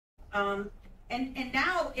And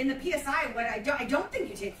now in the PSI, what I don't think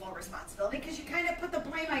you take full responsibility, because you kind of put the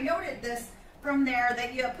blame. I noted this from there,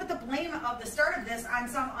 that you put the blame of the start of this on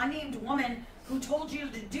some unnamed woman who told you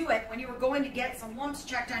to do it when you were going to get some lumps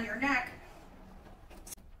checked on your neck.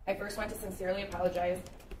 I first want to sincerely apologize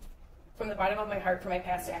from the bottom of my heart for my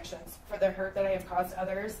past actions, for the hurt that I have caused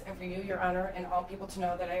others, and for you, Your Honor, and all people to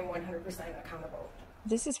know that I am 100% accountable.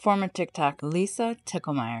 This is former TikTok Lisa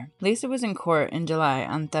Ticklemeyer. Lisa was in court in July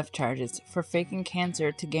on theft charges for faking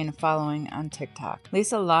cancer to gain a following on TikTok.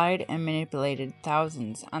 Lisa lied and manipulated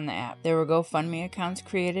thousands on the app. There were GoFundMe accounts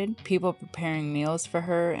created, people preparing meals for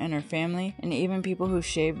her and her family, and even people who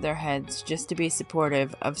shaved their heads just to be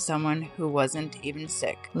supportive of someone who wasn't even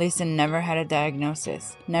sick. Lisa never had a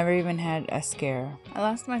diagnosis, never even had a scare. I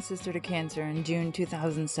lost my sister to cancer in June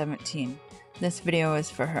 2017. This video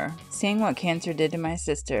is for her. Seeing what cancer did to my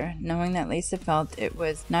sister, knowing that Lisa felt it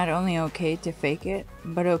was not only okay to fake it,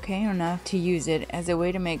 but okay enough to use it as a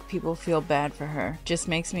way to make people feel bad for her, just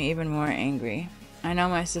makes me even more angry. I know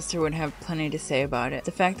my sister would have plenty to say about it.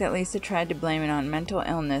 The fact that Lisa tried to blame it on mental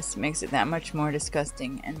illness makes it that much more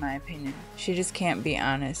disgusting, in my opinion. She just can't be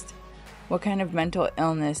honest. What kind of mental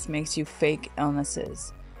illness makes you fake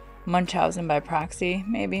illnesses? Munchausen by proxy,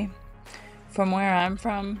 maybe? From where I'm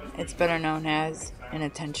from, it's better known as an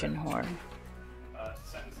attention whore.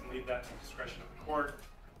 Sentence and leave that to the discretion of the court.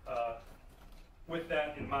 With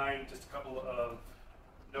that in mind, just a couple of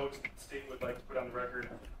notes that the state would like to put on the record.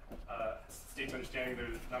 State's understanding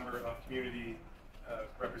there's a number of community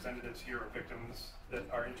representatives here or victims that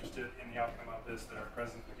are interested in the outcome of this that are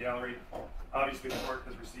present in the gallery. Obviously, the court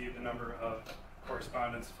has received a number of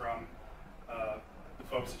correspondence from the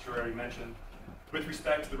folks that you already mentioned. With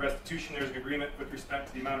respect to the restitution, there's an agreement with respect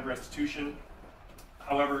to the amount of restitution.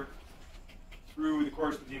 However, through the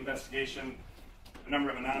course of the investigation, a number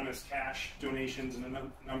of anonymous cash donations and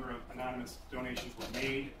a number of anonymous donations were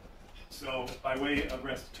made. So by way of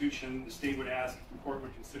restitution, the state would ask if the court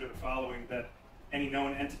would consider the following: that any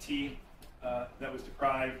known entity that was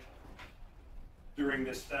deprived during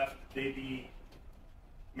this theft, they be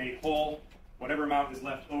made whole. Whatever amount is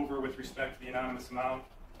left over with respect to the anonymous amount,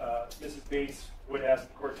 Mrs. Bates would ask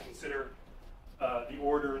the court to consider the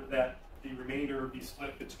order that the remainder be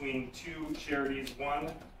split between two charities,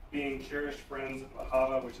 one being Cherished Friends of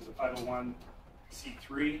Ahava, which is a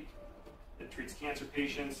 501c3 that treats cancer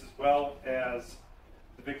patients, as well as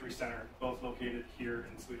the Victory Center, both located here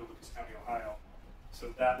in Toledo, Lucas County, Ohio.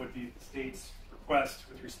 So that would be the state's request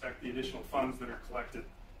with respect to the additional funds that are collected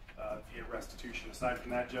via restitution. Aside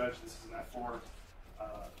from that, Judge, this is an F4.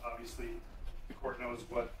 Obviously, the court knows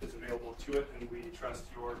what is available to it, and we trust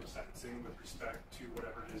your sentencing with respect to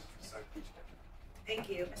whatever it is with respect to each case. Thank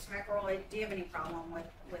you. Mr. McElroy, do you have any problem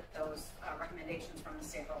with those recommendations from the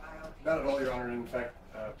state of Ohio? Not at all, Your Honor. In fact,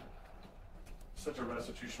 such a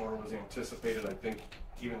restitution order was anticipated. I think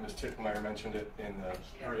even Ms. Ticklemeyer mentioned it in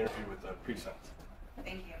her interview with the pre-sentence.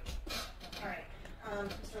 Thank you. All right.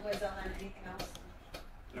 Mr. Wiesel, anything else?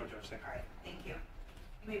 No, Judge, thank you. All right. Thank you.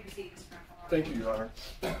 You may proceed, Mr. McElroy. Thank you, Your Honor.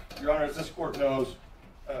 Your Honor, as this court knows,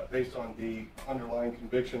 based on the underlying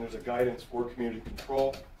conviction, there's a guidance for community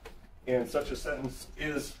control, and such a sentence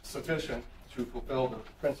is sufficient to fulfill the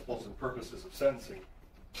principles and purposes of sentencing.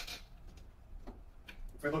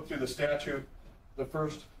 If we look through the statute, the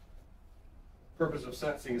first purpose of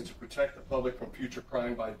sentencing is to protect the public from future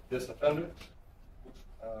crime by this offender.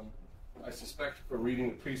 I suspect from reading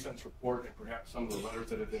the pre-sentence report and perhaps some of the letters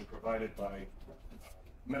that have been provided by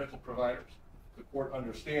medical providers, the court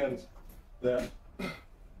understands that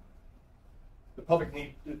the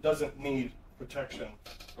public doesn't need protection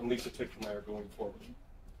from Lisa Ticklemeyer going forward.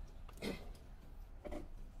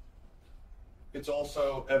 It's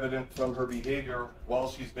also evident from her behavior while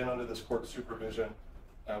she's been under this court supervision,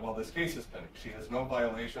 while this case is pending. She has no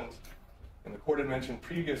violations, and the court had mentioned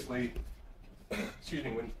previously, excuse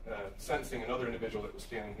me, when sentencing another individual that was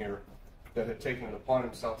standing here that had taken it upon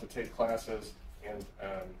himself to take classes and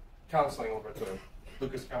counseling over at the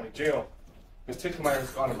Lucas County Jail. Ms. Ticklemeyer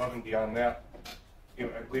has gone above and beyond that. I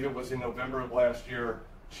believe it was in November of last year,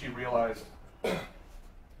 she realized,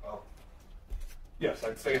 well, yes,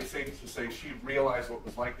 I'd say it's safe to say she realized what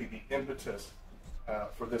was likely the impetus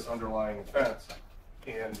for this underlying offense,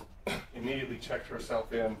 and immediately checked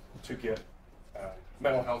herself in to get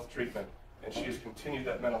mental health treatment, and she has continued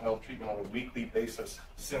that mental health treatment on a weekly basis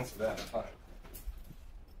since that time.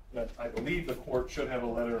 And I believe the court should have a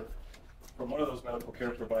letter from one of those medical care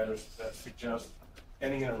providers that suggests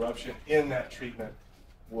any interruption in that treatment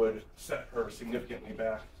would set her significantly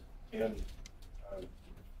back in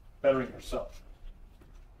bettering herself.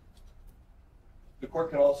 The court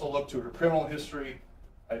can also look to her criminal history.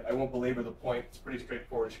 I won't belabor the point. It's pretty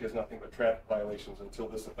straightforward. She has nothing but traffic violations until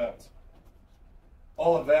this offense.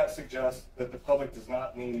 All of that suggests that the public does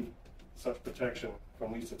not need such protection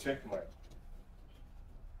from Lisa Tickmeyer.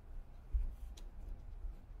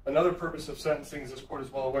 Another purpose of sentencing, as this court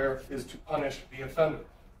is well aware, is to punish the offender.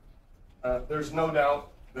 There's no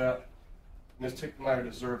doubt that Ms. Tickmeyer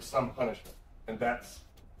deserves some punishment, and that's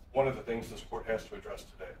one of the things this court has to address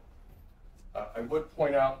today. I would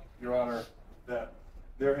point out, Your Honor, that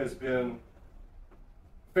there has been,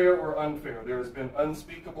 fair or unfair, there has been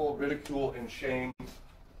unspeakable ridicule and shame,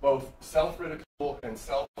 both self-ridicule and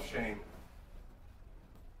self-shame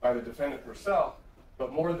by the defendant herself,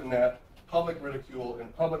 but more than that, public ridicule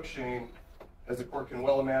and public shame. As the court can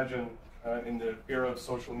well imagine, in the era of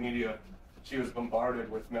social media, she was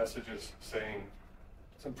bombarded with messages saying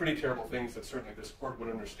some pretty terrible things that certainly this court would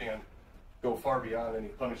understand go far beyond any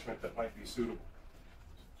punishment that might be suitable.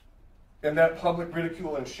 And that public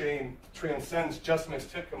ridicule and shame transcends just Ms.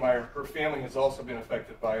 Tickmeyer. Her family has also been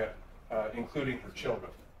affected by it, including her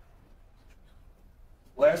children.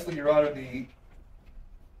 Lastly, Your Honor,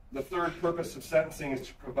 the third purpose of sentencing is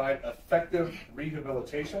to provide effective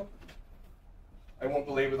rehabilitation. I won't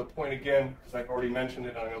belabor the point again, because I've already mentioned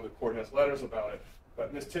it, and I know the court has letters about it,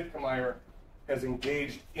 but Ms. Tickmeyer has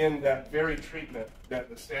engaged in that very treatment that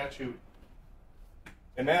the statute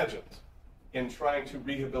imagines in trying to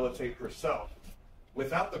rehabilitate herself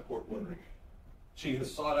without the court ordering. She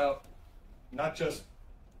has sought out not just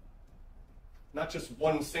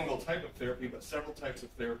one single type of therapy, but several types of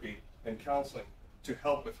therapy and counseling to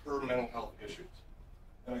help with her mental health issues.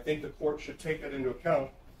 And I think the court should take that into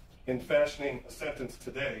account in fashioning a sentence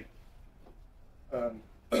today.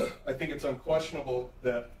 I think it's unquestionable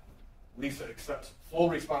that Lisa accepts full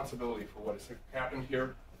responsibility for what has happened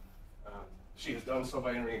here. She has done so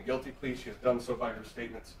by entering a guilty plea. She has done so by her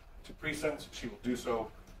statements to pre-sentence. She will do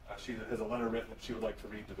so. She has a letter written that she would like to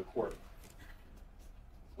read to the court.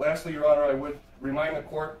 Lastly, Your Honor, I would remind the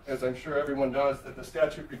court, as I'm sure everyone does, that the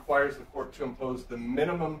statute requires the court to impose the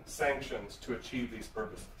minimum sanctions to achieve these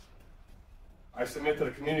purposes. I submit that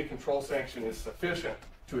a community control sanction is sufficient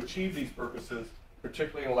to achieve these purposes,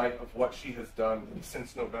 particularly in light of what she has done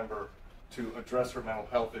since November to address her mental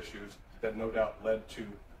health issues that no doubt led to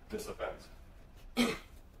this offense.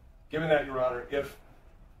 Given that, Your Honor, if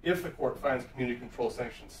the court finds community control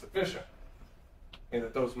sanctions sufficient, and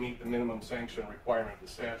that those meet the minimum sanction requirement of the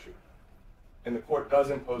statute, and the court does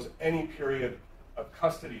impose any period of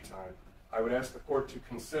custody time, I would ask the court to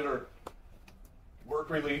consider work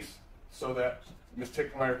release so that Ms.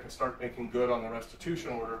 Tickmeyer can start making good on the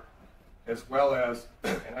restitution order, as well as,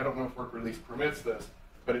 and I don't know if work release permits this,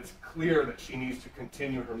 but it's clear that she needs to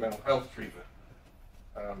continue her mental health treatment.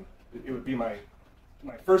 It would be my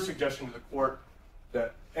first suggestion to the court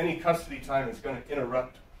that any custody time is going to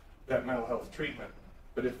interrupt that mental health treatment.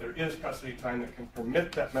 But if there is custody time that can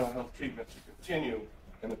permit that mental health treatment to continue,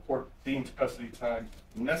 and the court deems custody time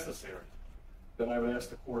necessary, then I would ask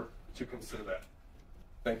the court to consider that.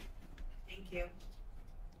 Thank you. Thank you.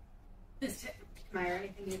 Ms. Tickmeyer,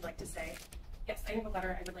 anything you'd like to say? Yes, I have a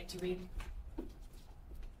letter I would like to read.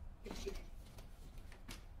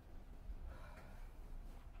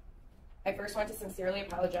 I first want to sincerely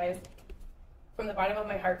apologize from the bottom of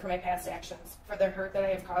my heart for my past actions, for the hurt that I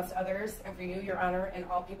have caused others, and for you, Your Honor, and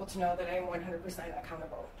all people to know that I am 100%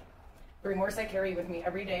 accountable. The remorse I carry with me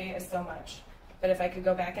every day is so much that if I could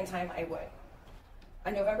go back in time, I would.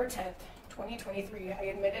 On November 10th, 2023, I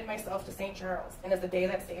admitted myself to St. Charles, and it's the day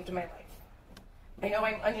that saved my life. I know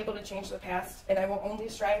I'm unable to change the past, and I will only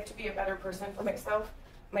strive to be a better person for myself,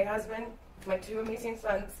 my husband, my 2 amazing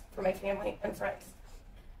sons, for my family and friends.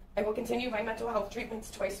 I will continue my mental health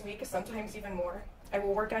treatments twice a week, sometimes even more. I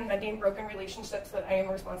will work on mending broken relationships that I am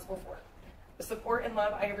responsible for. The support and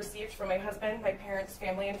love I have received from my husband, my parents,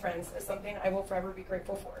 family, and friends is something I will forever be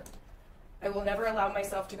grateful for. I will never allow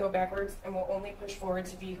myself to go backwards and will only push forward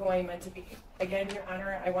to be who I am meant to be. Again, Your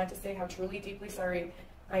Honor, I want to say how truly, deeply sorry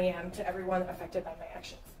I am to everyone affected by my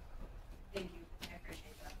actions. Thank you. I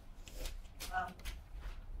appreciate that.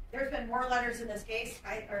 There's been more letters in this case,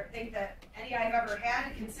 I think, that any I've ever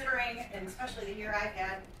had, considering, and especially the year I've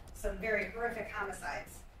had, some very horrific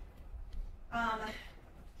homicides.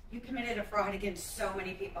 You committed a fraud against so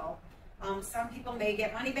many people. Some people may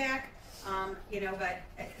get money back, but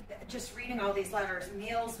just reading all these letters,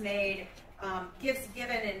 meals made, gifts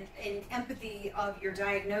given, and empathy of your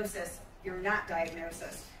diagnosis, your not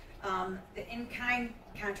diagnosis, the in-kind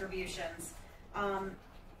contributions.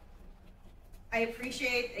 I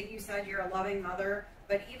appreciate that you said you're a loving mother,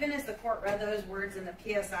 but even as the court read those words in the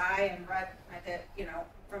PSI and read that,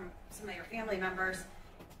 from some of your family members,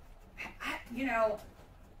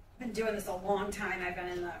 been doing this a long time. I've been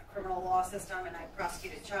in the criminal law system, and I've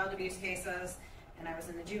prosecuted child abuse cases, and I was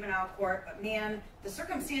in the juvenile court. But man, the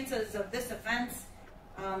circumstances of this offense,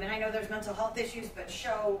 and I know there's mental health issues, but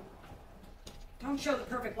don't show the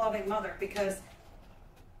perfect loving mother, because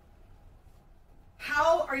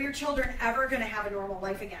how are your children ever going to have a normal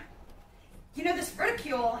life again? You know, this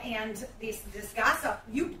ridicule and this gossip,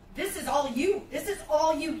 this is all you. This is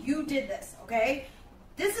all you. You did this, okay?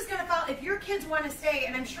 This is going to follow. If your kids want to stay,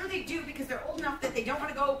 and I'm sure they do because they're old enough that they don't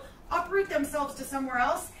want to go uproot themselves to somewhere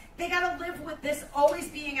else, they got to live with this always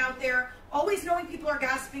being out there, always knowing people are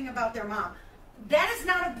gossiping about their mom. That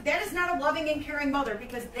is not a loving and caring mother,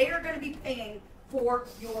 because they are going to be paying for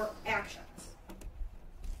your actions.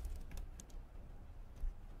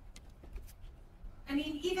 I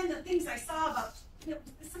mean, even the things I saw about, you know,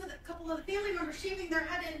 couple of the family members shaving their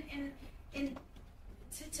head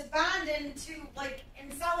to bond and to, like,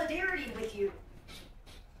 in solidarity with you.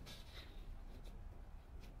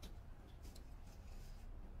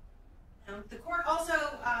 The court also,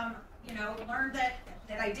 you know, learned that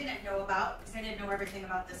I didn't know about, because I didn't know everything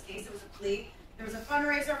about this case. It was a plea. There was a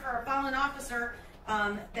fundraiser for a fallen officer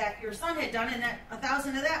that your son had done, and that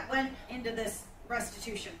 $1,000 of that went into this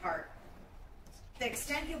restitution part. The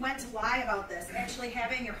extent you went to lie about this, actually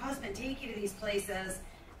having your husband take you to these places,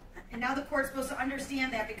 and now the court's supposed to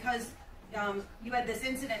understand that because you had this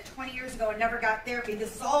incident 20 years ago and never got therapy,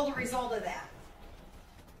 this is all the result of that.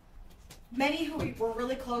 Many who were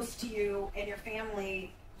really close to you and your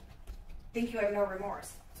family think you have no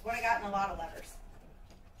remorse. It's what I got in a lot of letters.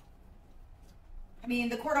 I mean,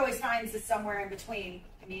 the court always finds this somewhere in between.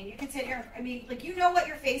 I mean, you can sit here, I mean, like, you know what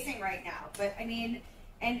you're facing right now, but I mean,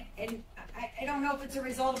 and I don't know if it's a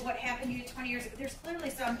result of what happened to you 20 years ago. There's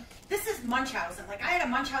clearly this is Munchausen. Like, I had a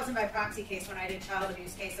Munchausen by proxy case when I did child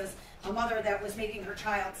abuse cases, a mother that was making her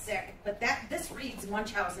child sick. But this reads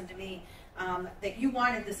Munchausen to me, that you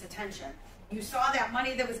wanted this attention. You saw that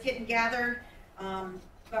money that was getting gathered.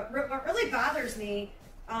 But what really bothers me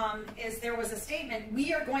is there was a statement,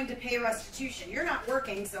 we are going to pay restitution. You're not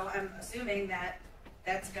working, so I'm assuming that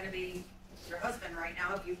that's going to be your husband right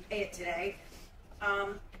now if you pay it today.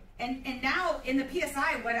 And now in the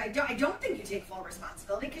PSI, what I don't think you take full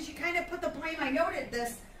responsibility, because you kind of put the blame, I noted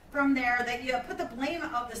this from there, that you put the blame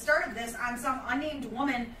of the start of this on some unnamed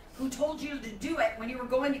woman who told you to do it when you were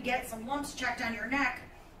going to get some lumps checked on your neck.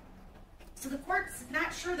 So the court's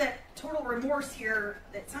not sure that total remorse here,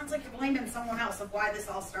 it sounds like you're blaming someone else of why this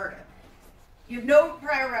all started. You have no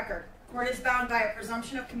prior record. The court is bound by a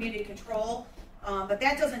presumption of community control, but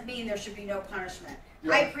that doesn't mean there should be no punishment.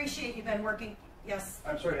 I appreciate you've been working. Yes.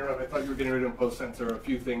 I'm sorry to interrupt. I thought you were getting ready to impose sentence. There are a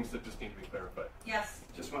few things that just need to be clarified. Yes.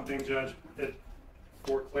 Just one thing, Judge.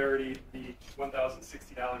 For clarity, the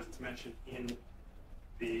 $1,060 that's mentioned in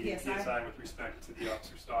the PSI with respect to the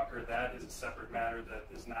officer stalker, that is a separate matter that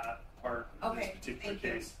is not part of this particular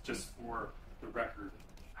case. Just for the record,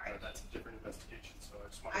 all right. That's a different investigation. So I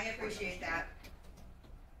just want to appreciate that.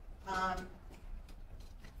 I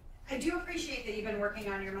do appreciate that you've been working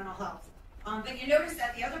on your mental health. But you notice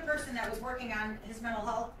that the other person that was working on his mental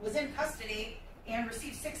health was in custody and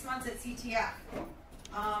received 6 months at CTF.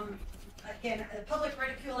 Again, public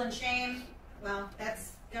ridicule and shame, well,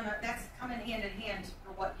 that's coming hand in hand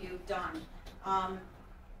for what you've done.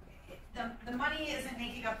 The money isn't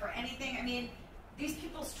making up for anything. I mean, these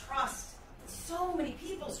people's trust, so many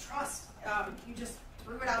people's trust, you just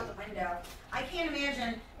threw it out the window. I can't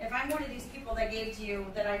imagine if I'm one of these people that gave to you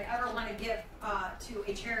that I'd ever want to give to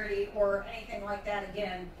a charity or anything like that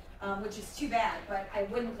again, which is too bad, but I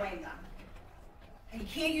wouldn't blame them. And you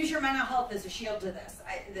can't use your mental health as a shield to this.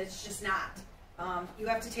 That's just not. You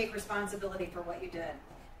have to take responsibility for what you did.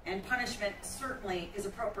 And punishment certainly is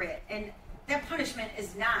appropriate. And that punishment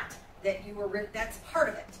is not that you were, that's part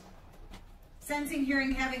of it. Sentencing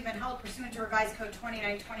hearing having been held pursuant to Revised Code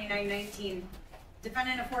 292919.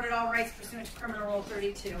 Defendant afforded all rights pursuant to Criminal Rule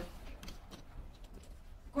 32. The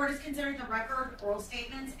court is considering the record, oral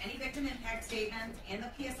statements, any victim impact statements, and the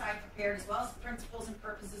PSI prepared, as well as the principles and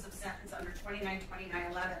purposes of sentence under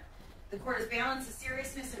 292911. The court has balanced the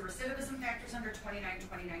seriousness and recidivism factors under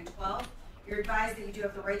 292912. You're advised that you do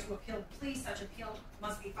have the right to appeal the plea. Such appeal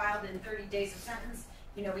must be filed in 30 days of sentence.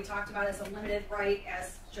 You know, we talked about it as a limited right,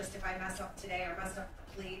 as just if I mess up today or mess up the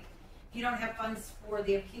plea. If you don't have funds for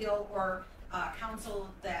the appeal or counsel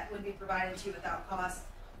that would be provided to you without cost,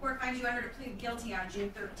 the court finds you under to plead guilty on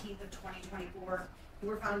June 13th of 2024. You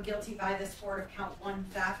were found guilty by this court of count 1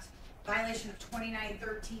 theft, violation of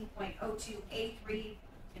 2913.02A3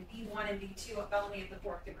 and B1 and B2, a felony of the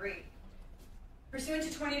 4th degree. Pursuant to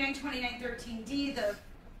 292913D, the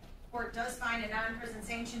Court does find a non-prison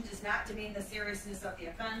sanction does not demean the seriousness of the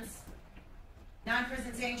offense.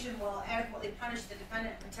 Non-prison sanction will adequately punish the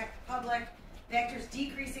defendant and protect the public. Factors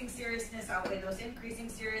decreasing seriousness outweigh those increasing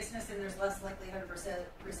seriousness, and there's less likelihood of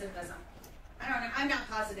recidivism. I'm not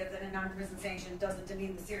positive that a non-prison sanction doesn't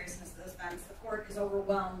demean the seriousness of the offense. The court is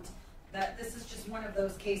overwhelmed that this is just one of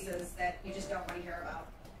those cases that you just don't want to hear about.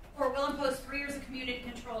 The court will impose 3 years of community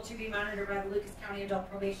control to be monitored by the Lucas County Adult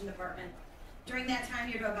Probation Department. During that time,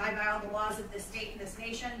 you're to abide by all the laws of this state and this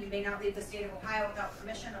nation. You may not leave the state of Ohio without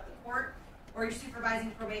permission of the court or your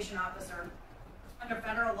supervising probation officer. Under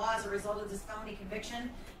federal law, as a result of this felony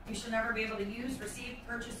conviction, you shall never be able to use, receive,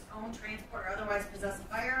 purchase, own, transport, or otherwise possess a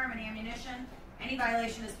firearm and ammunition. Any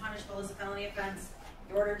violation is punishable as a felony offense.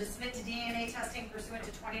 You're ordered to submit to DNA testing pursuant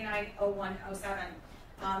to 290107.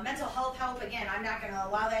 Mental health help, again, I'm not going to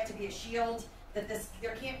allow that to be a shield, that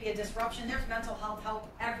there can't be a disruption. There's mental health help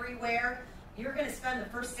everywhere. You're going to spend the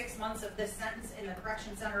first 6 months of this sentence in the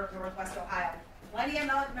Correction Center of Northwest Ohio. Plenty of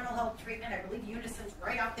mental health treatment. I believe Unison's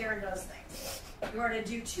right out there and does things. You are to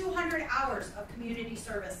do 200 hours of community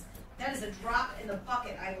service. That is a drop in the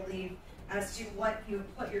bucket, I believe, as to what you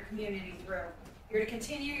put your community through. You're to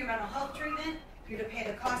continue your mental health treatment. You're to pay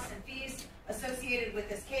the costs and fees associated with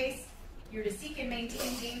this case. You're to seek and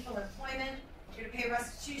maintain gainful employment. You're to pay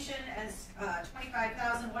restitution as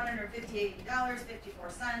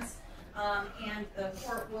 $25,158.54. And the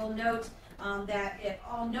court will note that if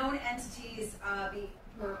all known entities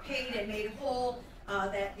were paid and made whole,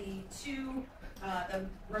 that the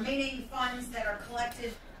remaining funds that are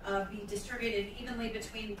collected be distributed evenly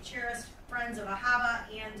between cherished friends of Ahava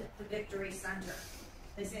and the Victory Center.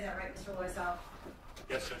 Did I say that right, Mr. Loisel?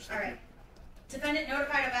 Yes, Judge. All right. Defendant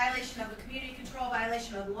notified of violation of the community control,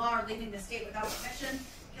 violation of the law, or leaving the state without permission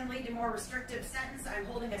can lead to more restrictive sentence. I'm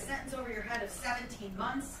holding a sentence over your head of 17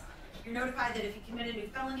 months. You're notified that if you commit a new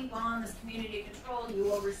felony while on this community control, you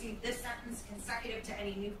will receive this sentence consecutive to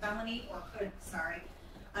any new felony, or could, sorry.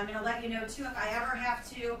 I'm going to let you know, too, if I ever have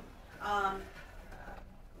to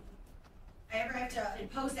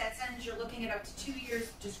impose that sentence, you're looking at up to 2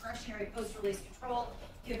 years discretionary post-release control.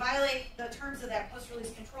 If you violate the terms of that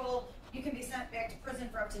post-release control, you can be sent back to prison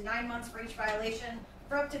for up to 9 months for each violation,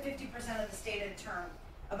 for up to 50% of the stated term.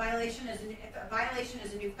 If a violation is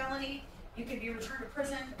a new felony, you can be returned to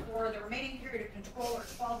prison for the remaining period of control, or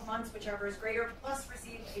 12 months, whichever is greater, plus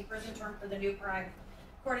receive a prison term for the new crime.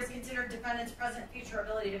 Court has considered defendant's present and future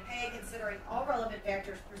ability to pay, considering all relevant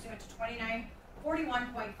factors pursuant to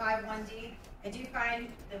 2941.51D. I do find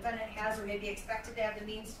the defendant has or may be expected to have the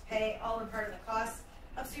means to pay all or part of the costs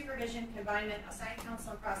of supervision, confinement, assigned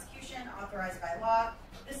counsel, and prosecution authorized by law.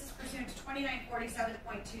 This is pursuant to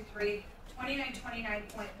 2947.23,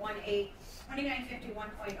 2929.18,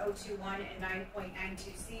 2951.021, and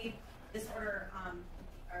 9.92C. This order,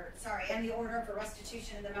 and the order for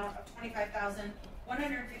restitution in the amount of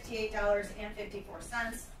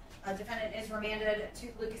 $25,158.54. Defendant is remanded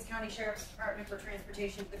to Lucas County Sheriff's Department for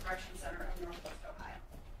transportation to the Correction Center of Northwest Ohio.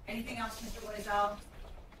 Anything else, Mr. Loisel?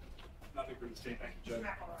 Nothing for the state. Thank you, Judge.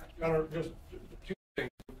 Your Honor, just two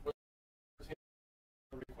things.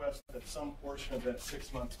 Request that some portion of that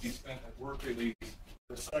 6 months be spent at work release.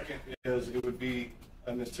 The second is it would be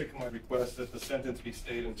Ms. Tickle request that the sentence be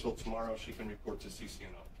stayed until tomorrow. She can report to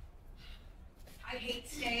CCNO. I hate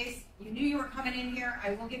stays. You knew you were coming in here.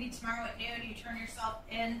 I will give you tomorrow at noon. You turn yourself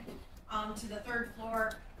in to the 3rd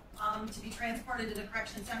floor to be transported to the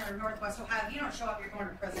Correction Center of Northwest Ohio. If you don't show up, you're going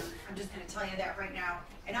to prison. I'm just going to tell you that right now.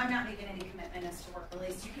 And I'm not making any commitment as to work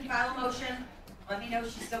release. You can file a motion. Let me know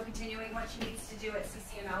she's still continuing what she needs to do at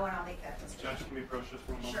CCNO, and I'll make that decision. Judge, can we approach this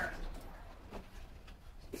for a moment? Sure.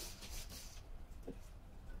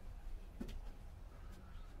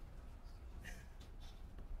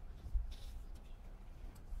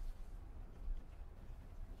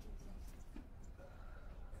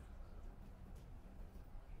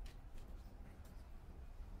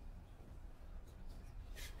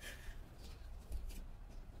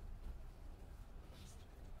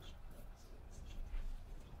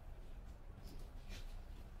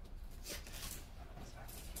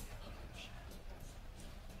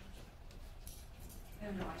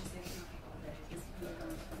 No, I just think some people that it's going to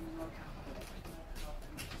be more complicated.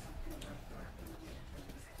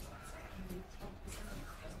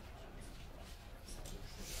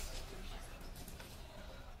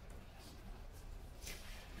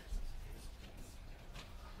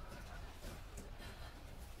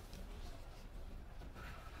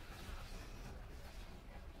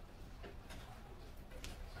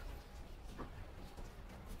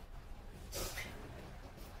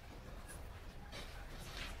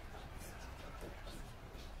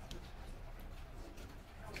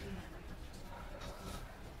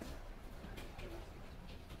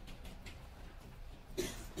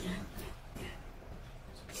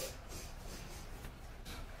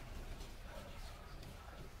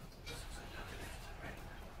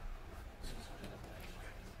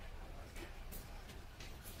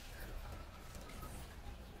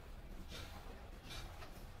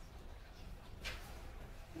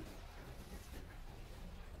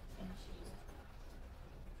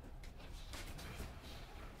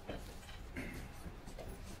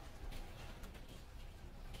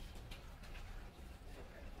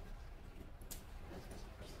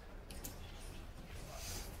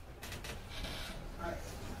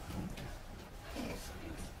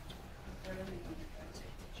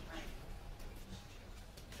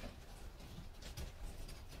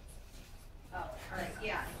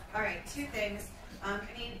 All right, two things. I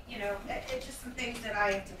mean, you know, it's just some things that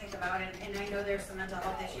I have to think about, and I know there's some mental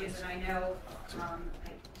health issues, and I know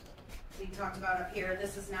we talked about up here,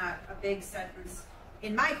 this is not a big sentence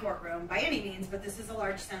in my courtroom by any means, but this is a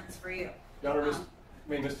large sentence for you. Your Honor,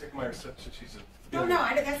 Ms. Tickmeyer said she's a... No,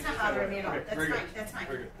 that's not bothering me at all. Okay, That's very fine, good. that's fine.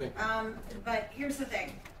 Very good, thank you. But here's the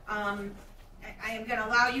thing. I am going to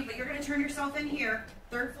allow you, but you're going to turn yourself in here,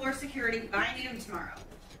 third floor security, by noon tomorrow.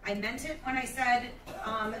 I meant it when I said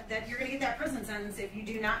that you're going to get that prison sentence if you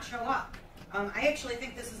do not show up. I actually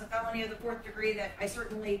think this is a felony of the 4th degree that I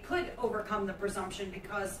certainly could overcome the presumption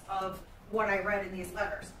because of what I read in these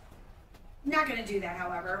letters. Not going to do that,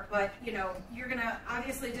 however, but you know, you're going to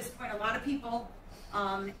obviously disappoint a lot of people,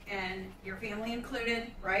 and your family included,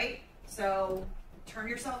 right? So turn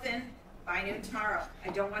yourself in by noon tomorrow. I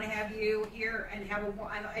don't want to have you here and have a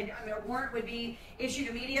warrant would be issued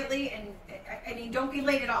immediately, and I mean, don't be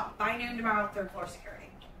late at all. By noon tomorrow, third floor security.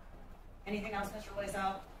 Anything else, Mr.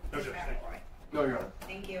 Blaisdell? No, Judge, thank you. No, Your Honor.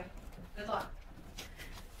 Thank you. Good luck.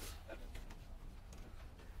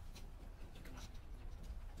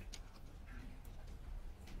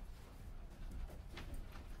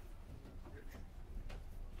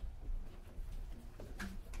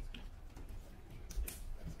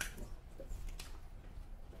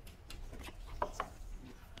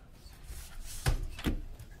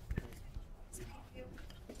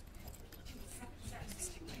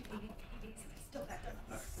 Still, that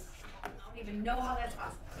doesn't. I don't even know how that's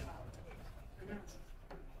possible.